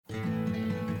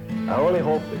I only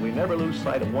hope that we never lose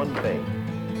sight of one thing,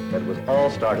 that it was all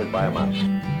started by a mouse.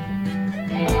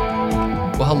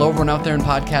 Well, hello everyone out there in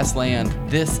podcast land.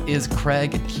 This is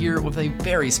Craig here with a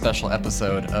very special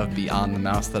episode of Beyond the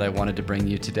Mouse that I wanted to bring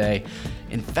you today.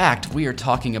 In fact, we are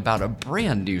talking about a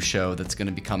brand new show that's going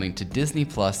to be coming to Disney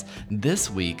Plus this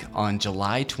week on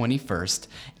July 21st,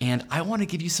 and I want to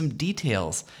give you some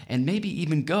details and maybe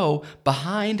even go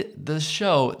behind the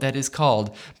show that is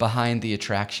called Behind the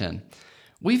Attraction.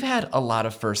 We've had a lot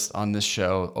of firsts on this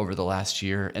show over the last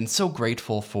year, and so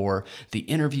grateful for the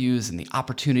interviews and the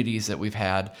opportunities that we've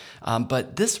had.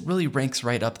 But this really ranks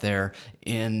right up there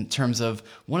in terms of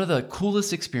one of the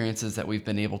coolest experiences that we've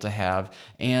been able to have,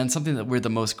 and something that we're the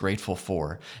most grateful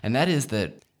for. And that is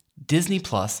that Disney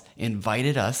Plus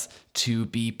invited us to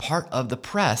be part of the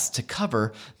press to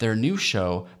cover their new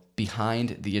show,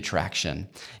 Behind the Attraction.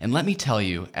 And let me tell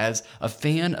you, as a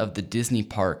fan of the Disney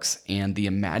parks and the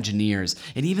Imagineers,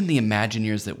 and even the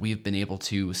Imagineers that we've been able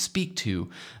to speak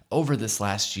to over this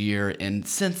last year and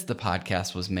since the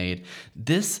podcast was made,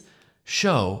 this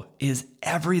show is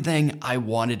everything I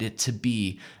wanted it to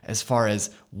be as far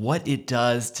as what it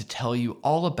does to tell you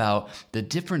all about the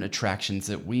different attractions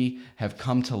that we have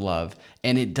come to love.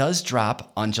 And it does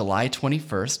drop on July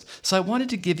 21st, so I wanted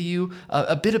to give you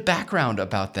a bit of background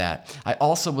about that. I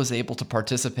also was able to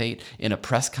participate in a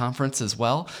press conference as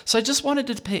well, so I just wanted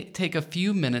to take a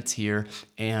few minutes here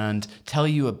and tell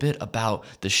you a bit about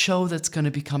the show that's going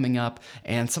to be coming up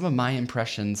and some of my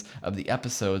impressions of the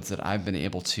episodes that I've been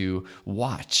able to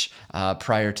watch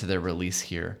prior to their release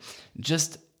here.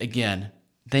 Just, again,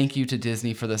 thank you to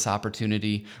Disney for this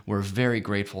opportunity. We're very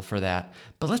grateful for that.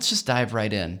 But let's just dive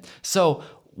right in. So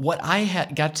what I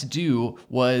got to do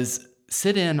was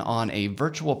sit in on a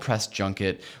virtual press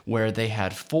junket where they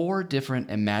had 4 different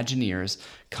Imagineers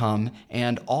come,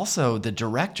 and also the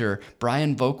director,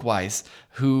 Brian Volk-Weiss,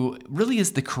 who really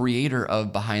is the creator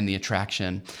of Behind the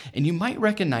Attraction. And you might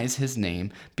recognize his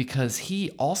name because he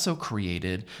also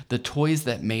created The Toys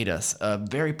That Made Us, a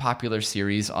very popular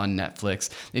series on Netflix.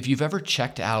 If you've ever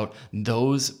checked out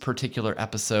those particular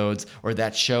episodes or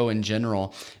that show in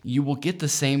general, you will get the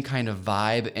same kind of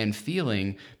vibe and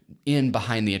feeling in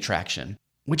Behind the Attraction,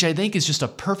 which I think is just a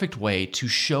perfect way to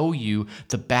show you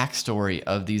the backstory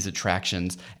of these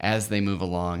attractions as they move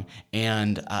along.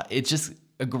 And it's just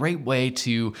a great way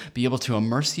to be able to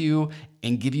immerse you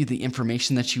and give you the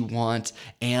information that you want,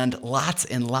 and lots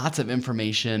of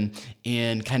information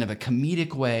in kind of a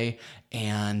comedic way.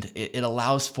 And it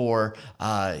allows for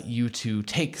you to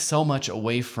take so much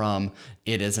away from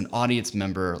it as an audience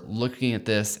member looking at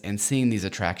this and seeing these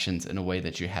attractions in a way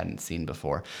that you hadn't seen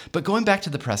before. But going back to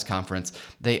the press conference,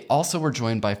 they also were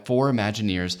joined by 4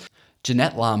 Imagineers: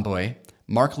 Jeanette Lomboy,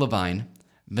 Mark Levine,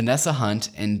 Vanessa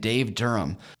Hunt, and Dave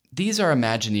Durham. These are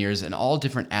Imagineers in all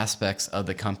different aspects of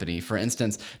the company. For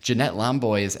instance, Jeanette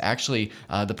Lomboy is actually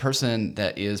the person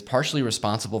that is partially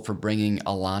responsible for bringing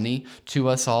Alani to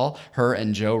us all. Her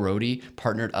and Joe Rohde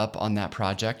partnered up on that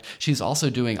project. She's also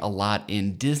doing a lot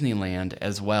in Disneyland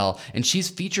as well, and she's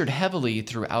featured heavily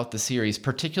throughout the series,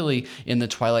 particularly in the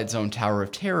Twilight Zone Tower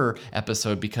of Terror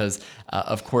episode, because,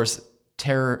 of course,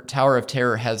 Tower of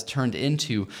Terror has turned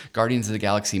into Guardians of the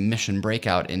Galaxy Mission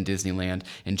Breakout in Disneyland,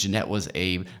 and Jeanette was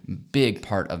a big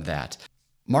part of that.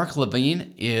 Mark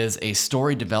Levine is a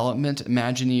story development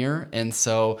Imagineer, and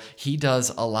so he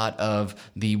does a lot of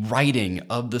the writing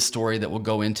of the story that will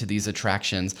go into these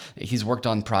attractions. He's worked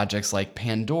on projects like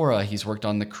Pandora, he's worked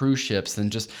on the cruise ships,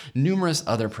 and just numerous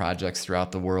other projects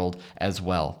throughout the world as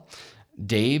well.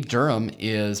 Dave Durham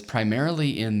is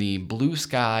primarily in the blue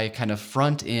sky kind of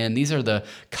front end. These are the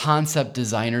concept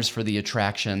designers for the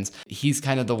attractions. He's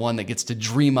kind of the one that gets to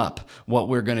dream up what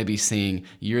we're going to be seeing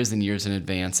years and years in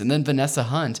advance. And then Vanessa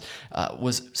Hunt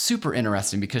was super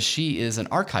interesting because she is an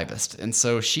archivist. And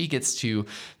so she gets to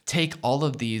take all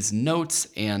of these notes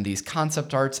and these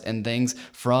concept arts and things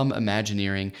from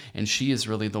Imagineering, and she is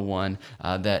really the one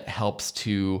that helps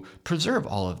to preserve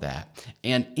all of that.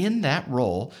 And in that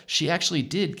role, she actually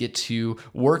did get to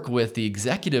work with the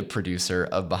executive producer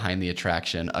of Behind the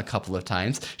Attraction a couple of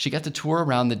times. She got to tour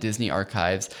around the Disney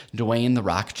archives, Dwayne "The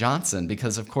Rock" Johnson,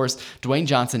 because of course, Dwayne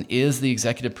Johnson is the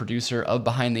executive producer of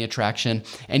Behind the Attraction,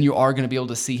 and you are going to be able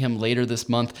to see him later this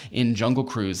month in Jungle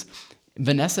Cruise.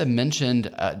 Vanessa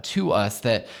mentioned to us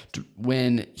that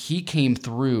when he came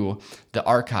through the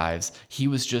archives, he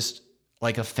was just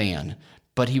like a fan,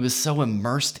 but he was so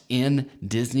immersed in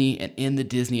Disney and in the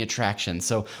Disney attraction.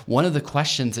 So one of the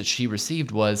questions that she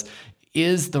received was,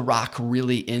 is The Rock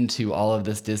really into all of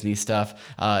this Disney stuff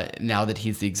now that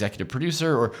he's the executive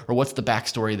producer, or what's the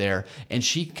backstory there? And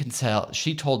she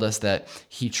told us that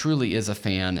he truly is a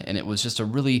fan, and it was just a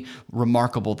really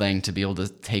remarkable thing to be able to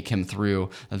take him through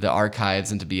the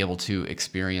archives and to be able to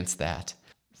experience that.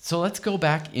 So let's go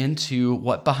back into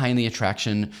what Behind the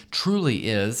Attraction truly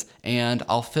is, and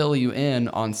I'll fill you in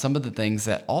on some of the things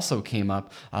that also came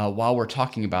up while we're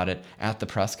talking about it at the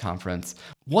press conference.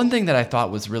 One thing that I thought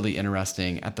was really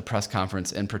interesting at the press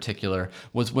conference in particular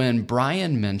was when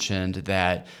Brian mentioned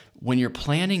that when you're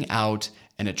planning out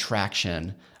an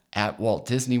attraction at Walt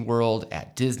Disney World,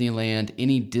 at Disneyland,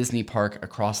 any Disney park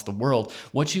across the world,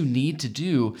 what you need to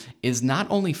do is not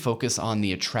only focus on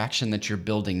the attraction that you're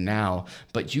building now,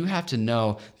 but you have to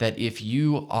know that if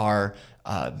you are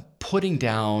putting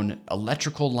down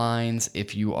electrical lines,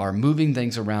 if you are moving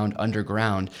things around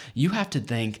underground, you have to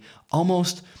think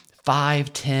almost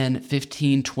 5, 10,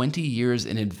 15, 20 years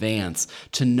in advance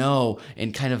to know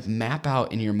and kind of map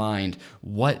out in your mind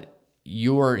what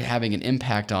you're having an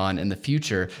impact on in the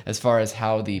future as far as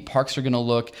how the parks are going to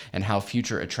look and how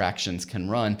future attractions can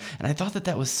run. And I thought that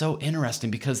that was so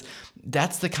interesting because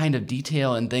that's the kind of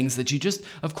detail and things that you just,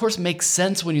 of course, make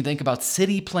sense when you think about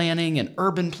city planning and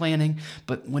urban planning.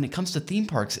 But when it comes to theme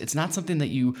parks, it's not something that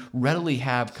you readily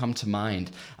have come to mind.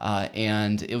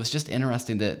 And it was just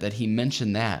interesting that he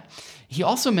mentioned that. He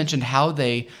also mentioned how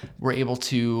they were able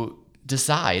to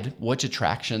decide which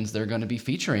attractions they're going to be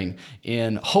featuring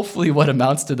in hopefully what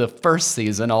amounts to the first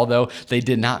season, although they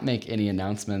did not make any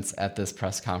announcements at this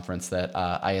press conference that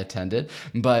I attended.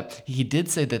 But he did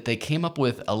say that they came up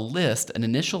with an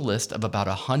initial list of about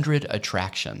 100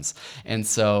 attractions. And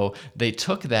so they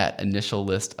took that initial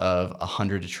list of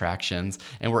 100 attractions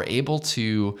and were able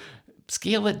to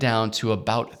scale it down to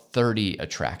about 30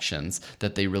 attractions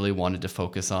that they really wanted to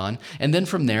focus on. And then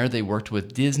from there, they worked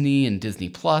with Disney and Disney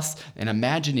Plus and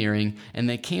Imagineering, and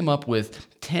they came up with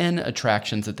 10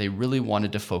 attractions that they really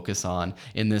wanted to focus on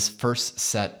in this first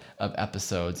set of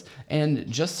episodes. And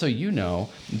just so you know,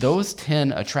 those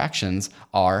 10 attractions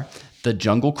are the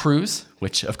Jungle Cruise,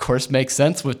 which of course makes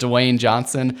sense with Dwayne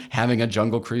Johnson having a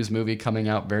Jungle Cruise movie coming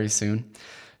out very soon.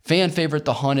 Fan favorite,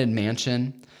 the Haunted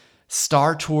Mansion.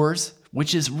 Star Tours,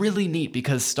 which is really neat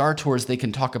because Star Tours, they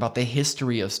can talk about the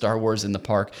history of Star Wars in the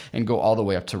park and go all the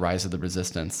way up to Rise of the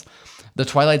Resistance. The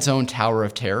Twilight Zone Tower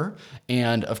of Terror,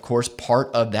 and of course,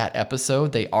 part of that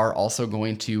episode, they are also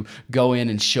going to go in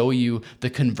and show you the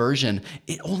conversion.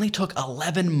 It only took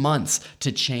 11 months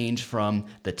to change from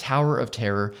the Tower of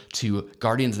Terror to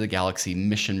Guardians of the Galaxy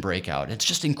Mission Breakout. It's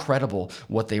just incredible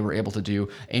what they were able to do,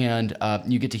 and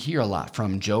you get to hear a lot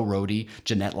from Joe Rohde,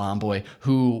 Jeanette Lomboy,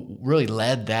 who really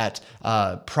led that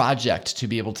project to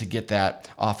be able to get that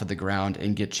off of the ground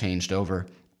and get changed over.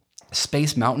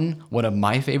 Space Mountain, one of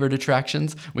my favorite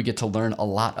attractions. We get to learn a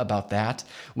lot about that.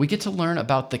 We get to learn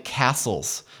about the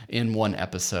castles in one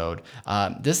episode.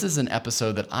 This is an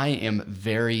episode that I am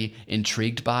very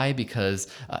intrigued by because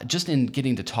just in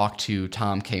getting to talk to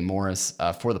Tom K. Morris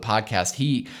for the podcast,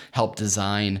 he helped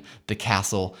design the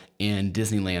castle in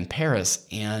Disneyland Paris,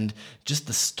 and just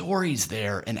the stories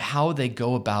there and how they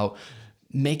go about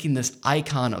making this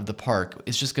icon of the park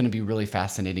is just going to be really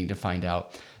fascinating to find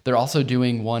out. They're also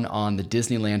doing one on the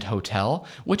Disneyland Hotel,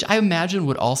 which I imagine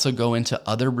would also go into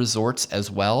other resorts as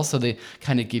well. So they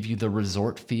kind of give you the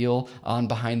resort feel on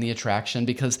Behind the Attraction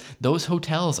because those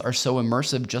hotels are so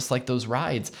immersive, just like those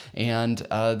rides. And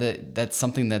that's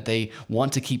something that they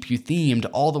want to keep you themed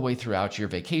all the way throughout your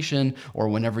vacation or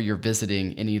whenever you're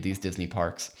visiting any of these Disney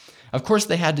parks. Of course,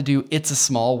 they had to do It's a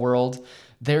Small World.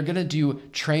 They're going to do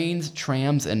trains,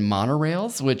 trams, and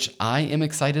monorails, which I am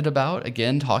excited about.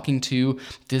 Again, talking to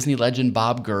Disney legend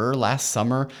Bob Gurr last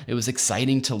summer, it was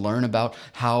exciting to learn about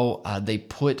how they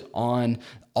put on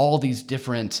all these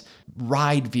different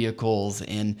ride vehicles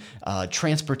and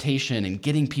transportation and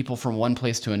getting people from one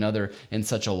place to another in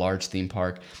such a large theme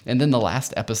park. And then the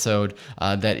last episode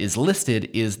that is listed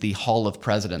is the Hall of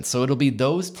Presidents. So it'll be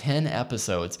those 10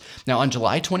 episodes. Now on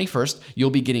July 21st,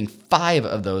 you'll be getting 5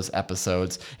 of those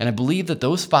episodes. And I believe that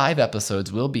those 5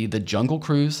 episodes will be the Jungle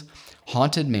Cruise,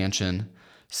 Haunted Mansion,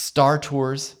 Star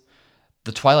Tours,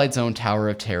 the Twilight Zone Tower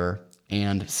of Terror,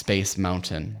 and Space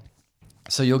Mountain.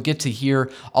 So you'll get to hear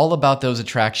all about those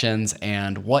attractions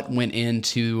and what went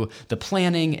into the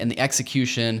planning and the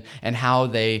execution and how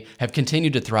they have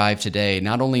continued to thrive today,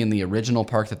 not only in the original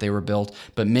park that they were built,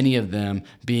 but many of them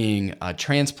being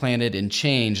transplanted and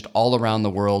changed all around the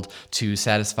world to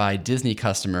satisfy Disney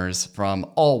customers from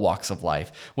all walks of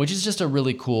life, which is just a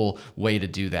really cool way to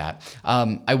do that.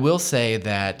 I will say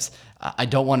that I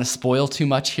don't want to spoil too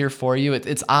much here for you.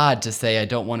 It's odd to say I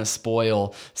don't want to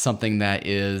spoil something that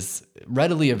is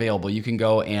readily available. You can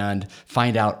go and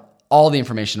find out all the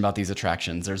information about these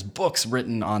attractions. There's books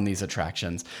written on these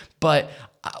attractions. But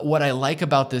what I like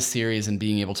about this series and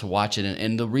being able to watch it,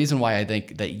 and the reason why I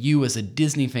think that you as a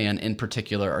Disney fan in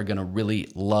particular are going to really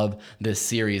love this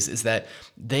series, is that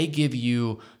they give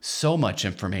you so much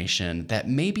information that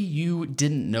maybe you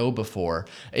didn't know before.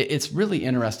 It's really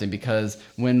interesting because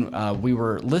when we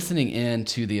were listening in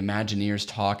to the Imagineers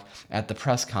talk at the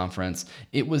press conference,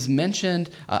 it was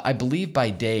mentioned, I believe by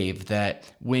Dave, that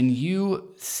when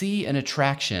you see an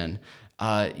attraction,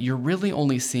 you're really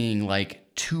only seeing like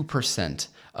 2%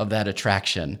 of that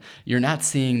attraction. You're not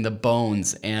seeing the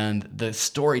bones and the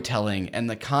storytelling and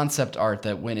the concept art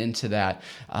that went into that.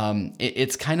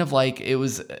 It's kind of like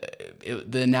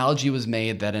the analogy was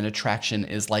made that an attraction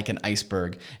is like an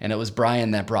iceberg. And it was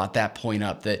Brian that brought that point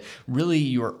up, that really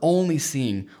you're only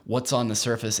seeing what's on the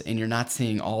surface and you're not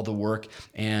seeing all the work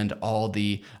and all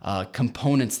the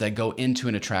components that go into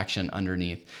an attraction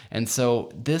underneath. And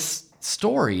so this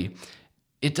story,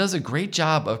 it does a great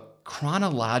job of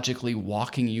chronologically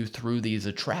walking you through these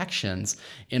attractions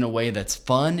in a way that's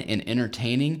fun and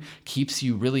entertaining, keeps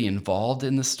you really involved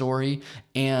in the story,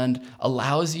 and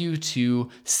allows you to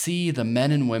see the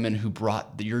men and women who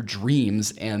brought your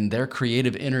dreams and their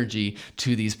creative energy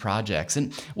to these projects.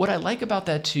 And what I like about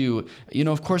that too,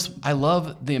 of course, I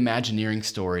love the Imagineering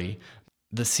story,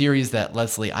 the series that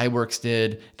Leslie Iwerks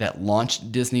did that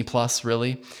launched Disney Plus,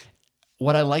 really.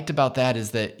 What I liked about that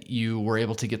is that you were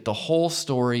able to get the whole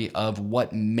story of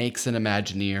what makes an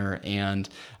Imagineer and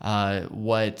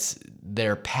what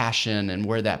their passion and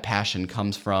where that passion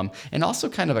comes from, and also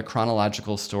kind of a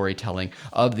chronological storytelling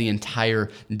of the entire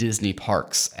Disney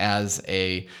parks as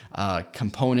a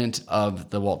component of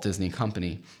the Walt Disney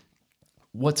Company.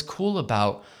 What's cool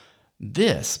about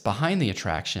this behind the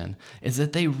attraction is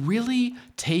that they really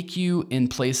take you in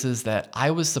places that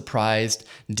I was surprised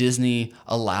Disney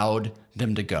allowed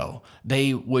them to go.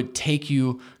 They would take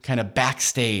you kind of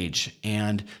backstage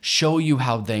and show you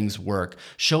how things work,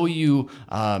 show you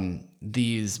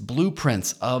these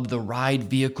blueprints of the ride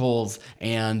vehicles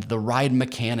and the ride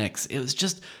mechanics.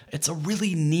 It's a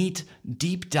really neat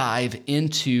deep dive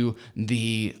into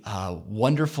the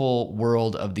wonderful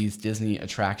world of these Disney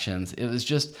attractions. It was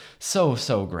just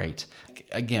so great.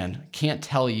 Again, can't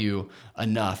tell you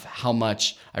enough how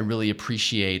much I really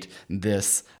appreciate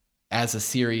this as a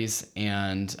series,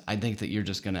 and I think that you're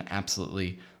just going to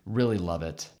absolutely really love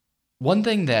it. One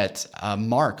thing that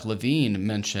Mark Levine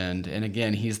mentioned, and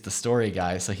again, he's the story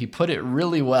guy, so he put it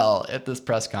really well at this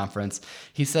press conference.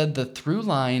 He said the through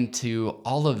line to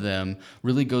all of them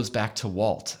really goes back to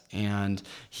Walt, and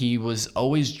he was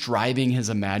always driving his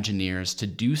Imagineers to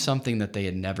do something that they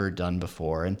had never done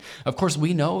before. And of course,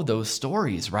 we know those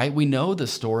stories, right? We know the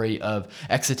story of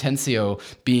Exitensio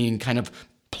being kind of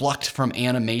plucked from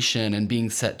animation and being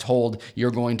told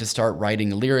you're going to start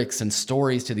writing lyrics and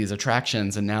stories to these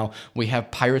attractions. And now we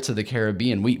have Pirates of the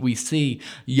Caribbean. We see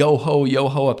Yo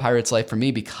Ho, A Pirate's Life for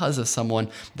Me because of someone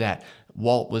that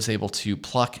Walt was able to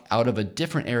pluck out of a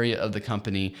different area of the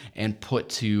company and put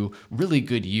to really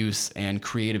good use and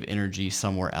creative energy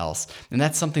somewhere else. And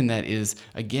that's something that is,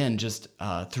 again, just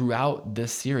throughout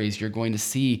this series, you're going to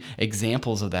see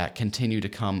examples of that continue to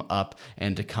come up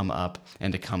and to come up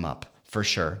and to come up. For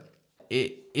sure.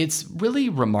 It's really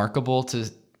remarkable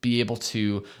to be able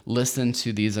to listen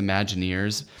to these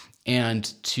Imagineers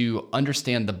and to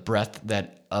understand the breadth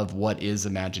of what is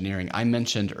Imagineering. I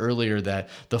mentioned earlier that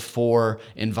the 4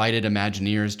 invited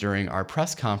Imagineers during our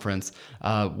press conference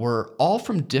were all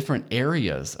from different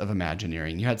areas of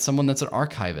Imagineering. You had someone that's an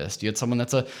archivist, you had someone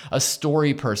that's a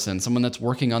story person, someone that's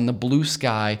working on the blue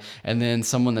sky, and then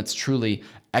someone that's truly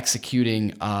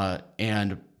executing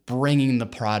and bringing the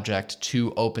project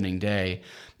to opening day.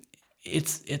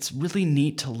 It's really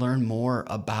neat to learn more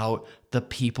about the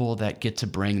people that get to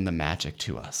bring the magic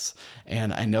to us.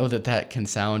 And I know that can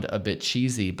sound a bit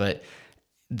cheesy, but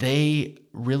they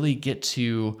really get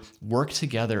to work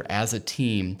together as a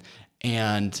team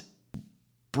and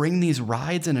bring these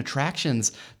rides and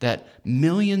attractions that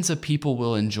millions of people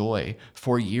will enjoy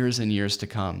for years and years to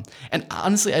come. And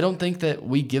honestly, I don't think that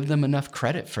we give them enough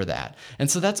credit for that. And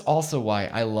so that's also why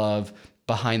I love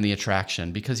Behind the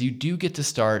Attraction, because you do get to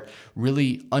start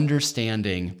really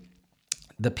understanding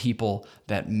the people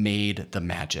that made the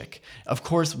magic. Of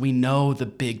course, we know the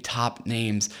big top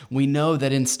names. We know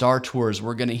that in Star Tours,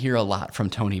 we're going to hear a lot from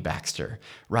Tony Baxter,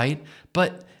 right?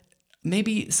 But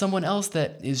Maybe someone else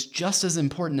that is just as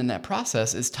important in that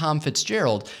process is Tom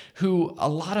Fitzgerald, who a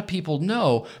lot of people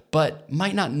know, but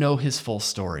might not know his full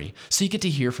story. So you get to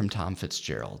hear from Tom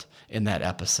Fitzgerald in that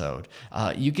episode.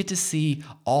 You get to see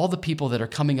all the people that are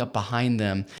coming up behind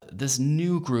them, this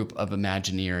new group of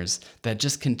Imagineers that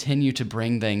just continue to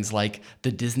bring things like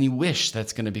the Disney Wish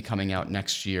that's going to be coming out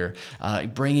next year,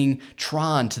 bringing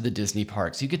Tron to the Disney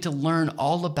parks. You get to learn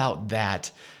all about that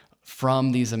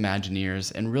from these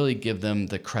Imagineers and really give them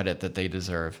the credit that they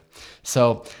deserve.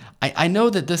 So I know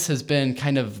that this has been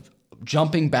kind of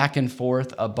jumping back and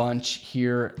forth a bunch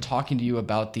here, talking to you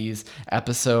about these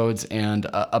episodes and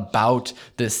about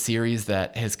this series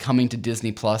that is coming to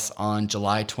Disney Plus on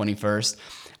July 21st.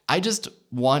 I just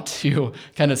want to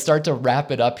kind of start to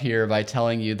wrap it up here by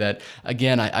telling you that,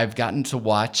 again, I've gotten to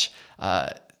watch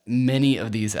many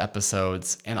of these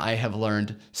episodes, and I have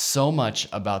learned so much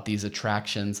about these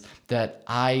attractions that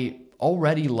I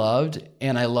already loved,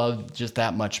 and I love just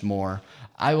that much more.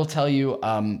 I will tell you,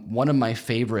 one of my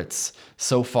favorites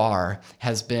so far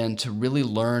has been to really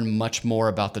learn much more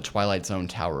about the Twilight Zone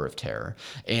Tower of Terror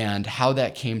and how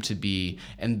that came to be,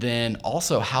 and then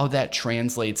also how that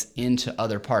translates into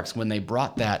other parks. When they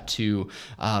brought that to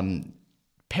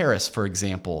Paris, for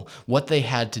example, what they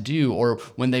had to do, or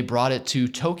when they brought it to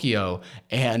Tokyo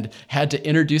and had to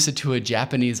introduce it to a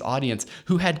Japanese audience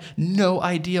who had no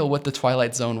idea what the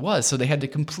Twilight Zone was. So they had to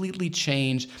completely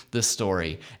change the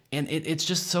story. And it's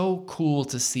just so cool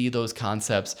to see those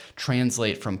concepts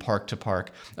translate from park to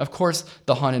park. Of course,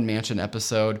 the Haunted Mansion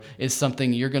episode is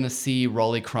something you're going to see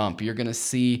Rolly Crump, you're going to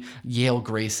see Yale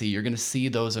Gracie, you're going to see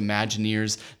those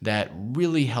Imagineers that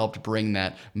really helped bring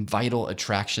that vital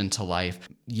attraction to life.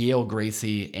 Yale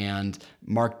Gracie and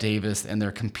Mark Davis and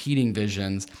their competing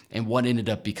visions and what ended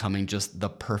up becoming just the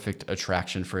perfect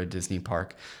attraction for a Disney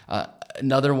park.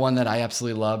 Another one that I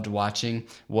absolutely loved watching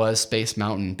was Space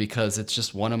Mountain because it's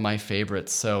just one of my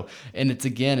favorites. So, and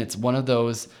it's one of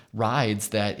those rides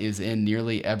that is in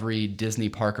nearly every Disney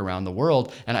park around the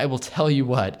world. And I will tell you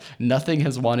what, nothing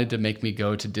has wanted to make me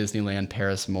go to Disneyland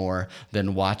Paris more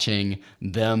than watching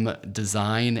them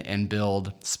design and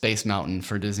build Space Mountain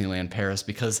for Disneyland Paris,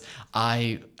 because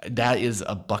that is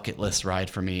a bucket list ride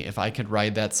for me. If I could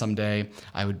ride that someday,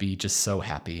 I would be just so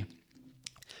happy.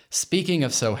 Speaking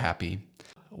of so happy,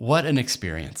 what an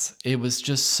experience. It was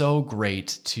just so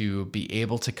great to be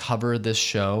able to cover this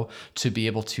show, to be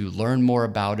able to learn more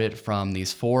about it from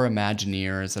these 4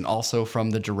 Imagineers and also from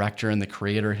the director and the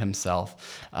creator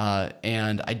himself.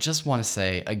 And I just want to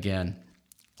say again,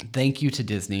 thank you to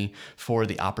Disney for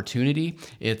the opportunity.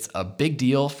 It's a big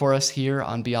deal for us here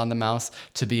on Beyond the Mouse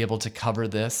to be able to cover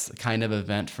this kind of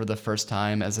event for the first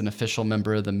time as an official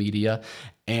member of the media,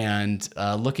 and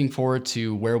looking forward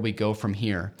to where we go from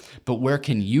here. But where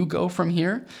can you go from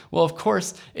here? Well, of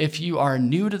course, if you are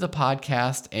new to the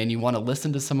podcast and you want to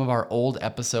listen to some of our old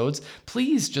episodes,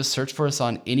 please just search for us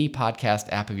on any podcast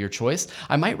app of your choice.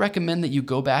 I might recommend that you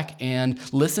go back and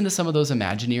listen to some of those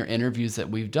Imagineer interviews that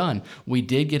we've done. We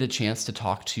did get a chance to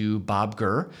talk to Bob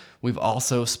Gurr. We've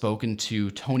also spoken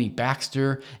to Tony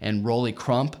Baxter and Rolly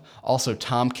Crump, also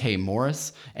Tom K.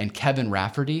 Morris and Kevin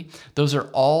Rafferty. Those are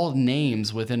all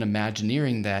names within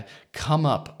Imagineering that come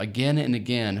up again and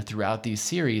again throughout these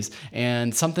series,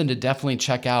 and something to definitely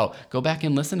check out. Go back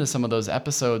and listen to some of those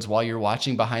episodes while you're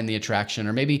watching Behind the Attraction,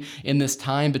 or maybe in this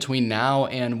time between now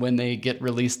and when they get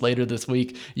released later this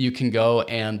week, you can go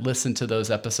and listen to those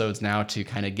episodes now to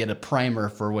kind of get a primer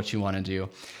for what you want to do.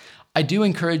 I do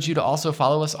encourage you to also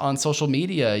follow us on social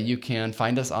media. You can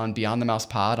find us on Beyond the Mouse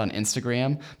Pod on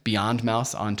Instagram, Beyond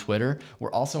Mouse on Twitter.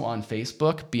 We're also on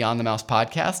Facebook, Beyond the Mouse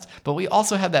Podcast, but we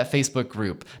also have that Facebook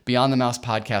group, Beyond the Mouse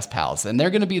Podcast Pals, and they're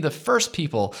going to be the first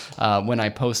people when I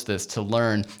post this to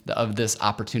learn of this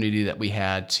opportunity that we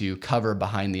had to cover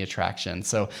Behind the Attraction.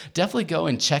 So definitely go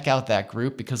and check out that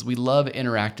group because we love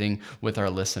interacting with our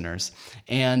listeners.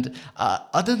 And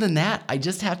other than that, I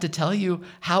just have to tell you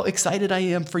how excited I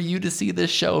am for you to see this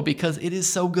show because it is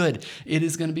so good. It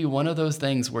is going to be one of those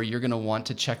things where you're going to want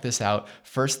to check this out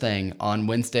first thing on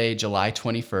Wednesday, July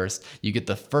 21st. You get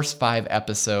the first 5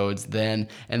 episodes then,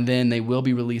 and then they will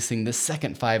be releasing the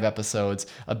second 5 episodes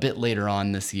a bit later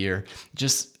on this year.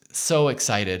 Just so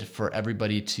excited for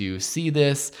everybody to see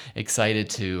this,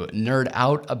 excited to nerd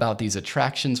out about these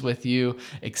attractions with you,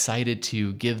 excited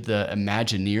to give the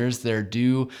Imagineers their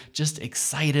due, just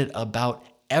excited about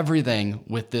everything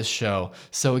with this show.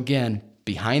 So again,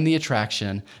 Behind the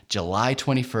Attraction, July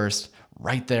 21st,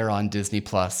 right there on Disney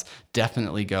Plus.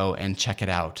 Definitely go and check it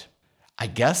out. I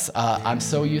guess I'm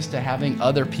so used to having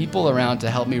other people around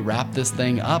to help me wrap this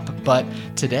thing up, but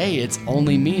today it's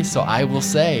only me, so I will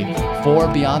say,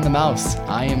 for Beyond the Mouse,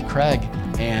 I am Craig,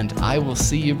 and I will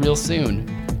see you real soon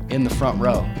in the front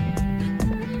row.